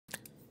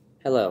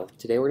Hello,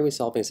 today we're going to be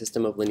solving a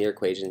system of linear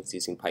equations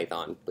using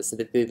Python,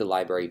 specifically the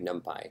library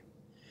NumPy.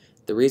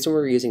 The reason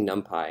we're using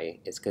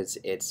NumPy is because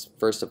it's,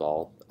 first of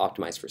all,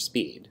 optimized for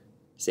speed,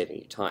 saving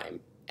you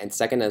time, and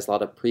second, has a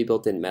lot of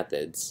pre-built-in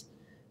methods,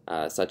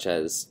 such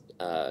as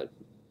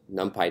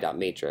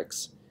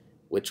numpy.matrix,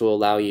 which will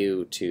allow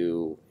you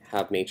to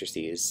have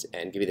matrices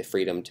and give you the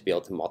freedom to be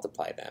able to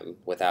multiply them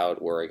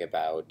without worrying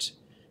about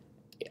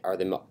are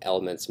the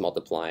elements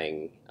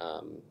multiplying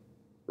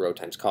row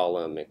times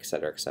column,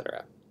 etc.,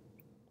 etc.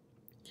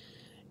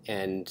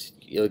 And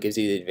it gives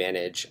you the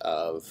advantage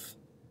of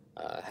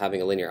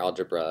having a linear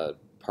algebra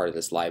part of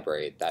this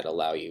library that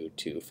allow you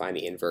to find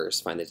the inverse,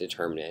 find the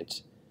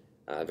determinant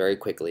very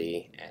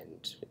quickly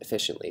and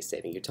efficiently,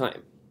 saving you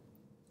time.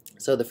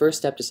 So the first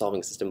step to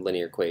solving a system of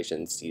linear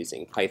equations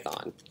using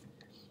Python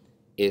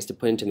is to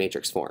put into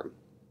matrix form.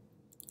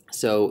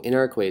 So in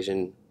our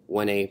equation,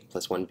 1a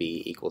plus 1b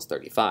equals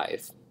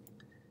 35.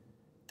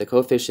 The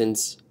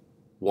coefficients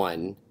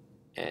 1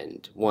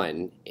 and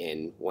 1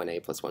 in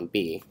 1a plus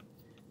 1b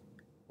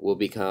will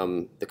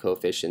become the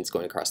coefficients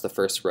going across the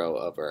first row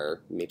of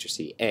our matrix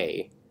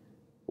A,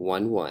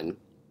 1, 1,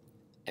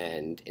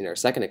 and in our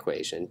second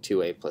equation,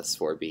 2a plus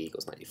 4b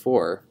equals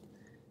 94,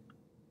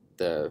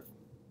 the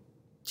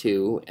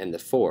 2 and the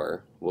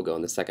 4 will go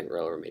in the second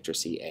row of our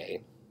matrix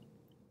A.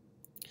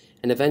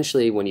 And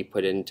eventually, when you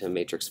put it into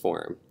matrix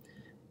form,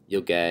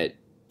 you'll get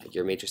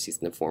your matrices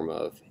in the form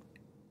of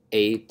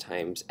A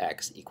times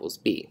X equals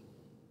B.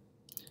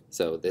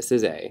 So this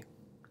is A,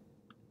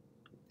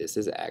 this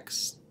is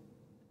X,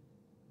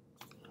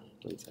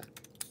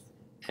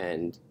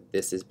 and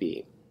this is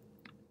B.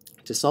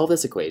 To solve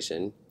this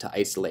equation, to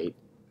isolate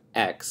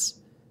X,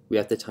 we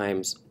have to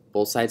times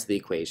both sides of the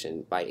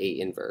equation by A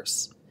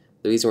inverse.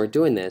 The reason we're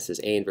doing this is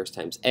A inverse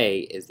times A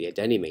is the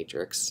identity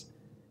matrix,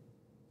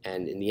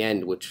 and in the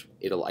end, which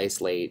it'll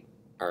isolate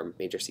our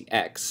matrix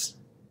X,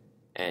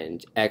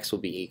 and X will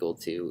be equal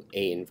to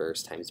A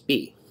inverse times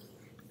B.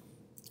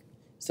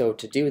 So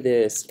to do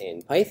this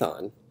in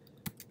Python,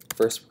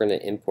 first we're going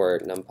to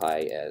import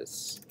NumPy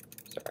as,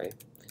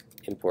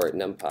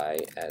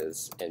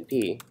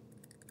 NP.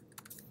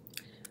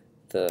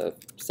 The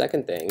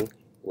second thing,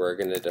 we're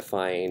going to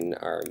define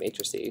our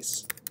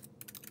matrices.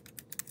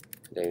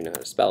 I don't even know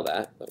how to spell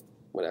that, but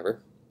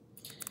whatever.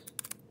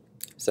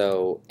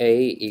 So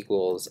A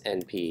equals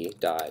NP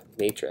dot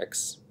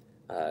matrix,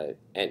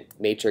 and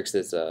matrix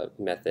is a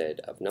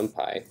method of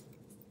NumPy.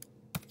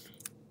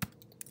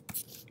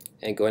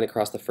 And going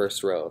across the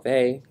first row of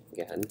A,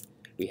 again,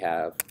 we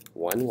have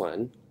 1,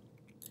 1,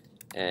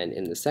 and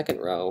in the second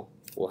row,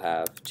 we'll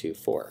have 2,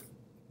 4.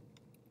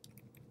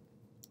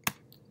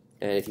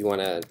 And if you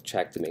want to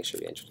check to make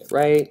sure you entered it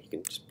right, you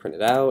can just print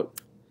it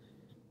out,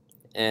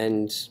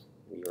 and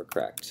you were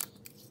correct.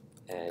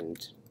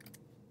 And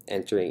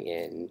entering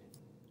in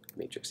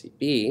matrix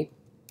B,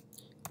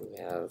 we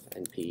have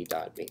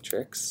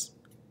np.matrix,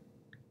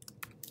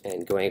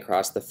 and going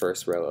across the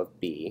first row of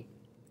B,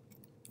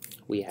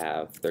 we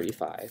have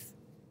 35,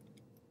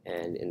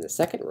 and in the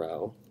second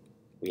row,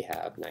 we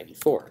have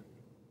 94.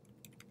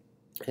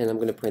 And I'm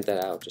going to print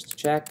that out just to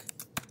check.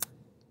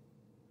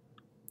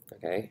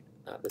 Okay.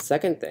 The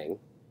second thing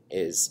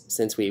is,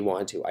 since we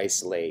want to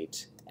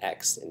isolate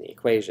X in the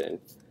equation,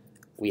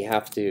 we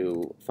have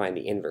to find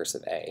the inverse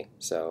of A.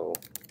 So,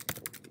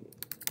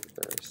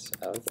 inverse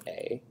of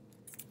A.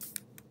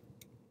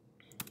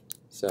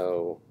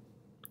 So,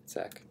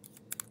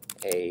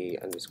 A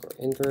underscore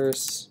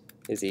inverse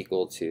is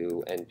equal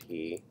to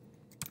NP.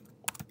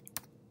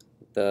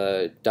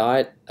 The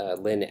dot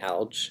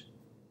lin_alg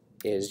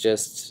is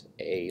just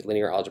a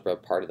linear algebra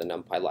part of the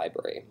NumPy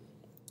library,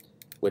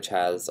 which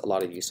has a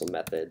lot of useful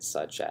methods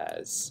such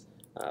as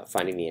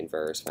finding the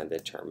inverse, find the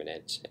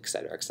determinant,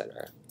 etc.,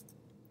 etc.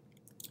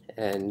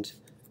 And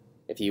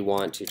if you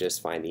want to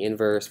just find the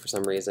inverse for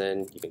some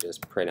reason, you can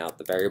just print out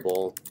the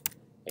variable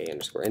A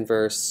underscore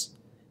inverse,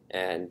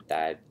 and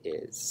that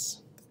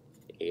is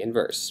A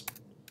inverse.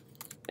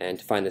 And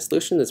to find the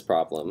solution to this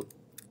problem,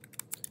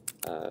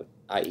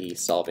 i.e.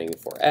 solving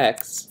for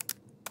X,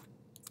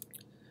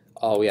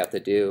 all we have to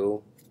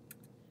do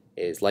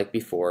is, like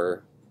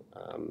before,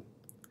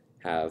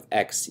 have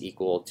X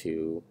equal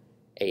to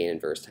A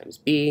inverse times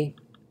B,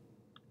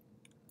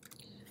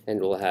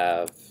 and we'll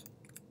have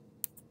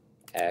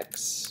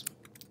X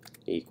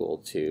equal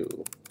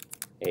to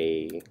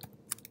A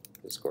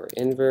underscore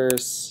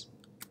inverse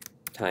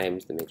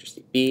times the matrix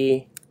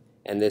B,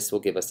 and this will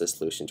give us the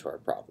solution to our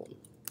problem.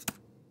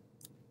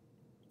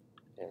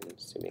 And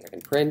assuming I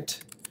can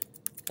print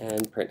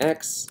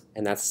X,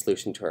 and that's the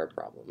solution to our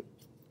problem.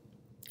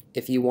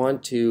 If you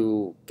want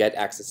to get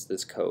access to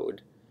this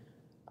code,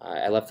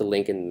 I left a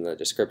link in the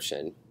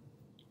description,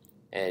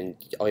 and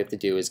all you have to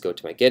do is go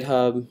to my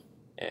GitHub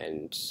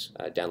and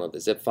download the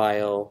zip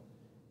file,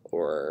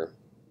 or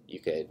you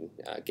could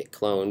get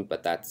cloned,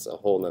 but that's a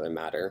whole nother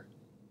matter.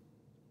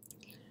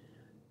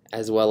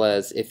 As well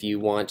as if you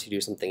want to do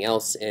something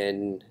else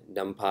in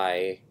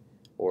NumPy,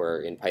 or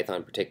in Python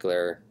in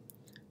particular,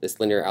 this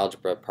linear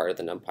algebra part of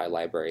the NumPy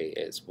library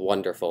is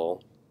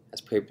wonderful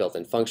has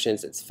pre-built-in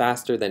functions. It's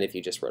faster than if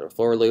you just wrote a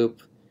for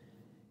loop.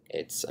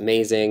 It's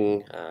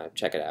amazing.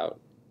 Check it out.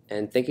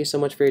 And thank you so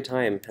much for your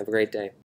time. Have a great day.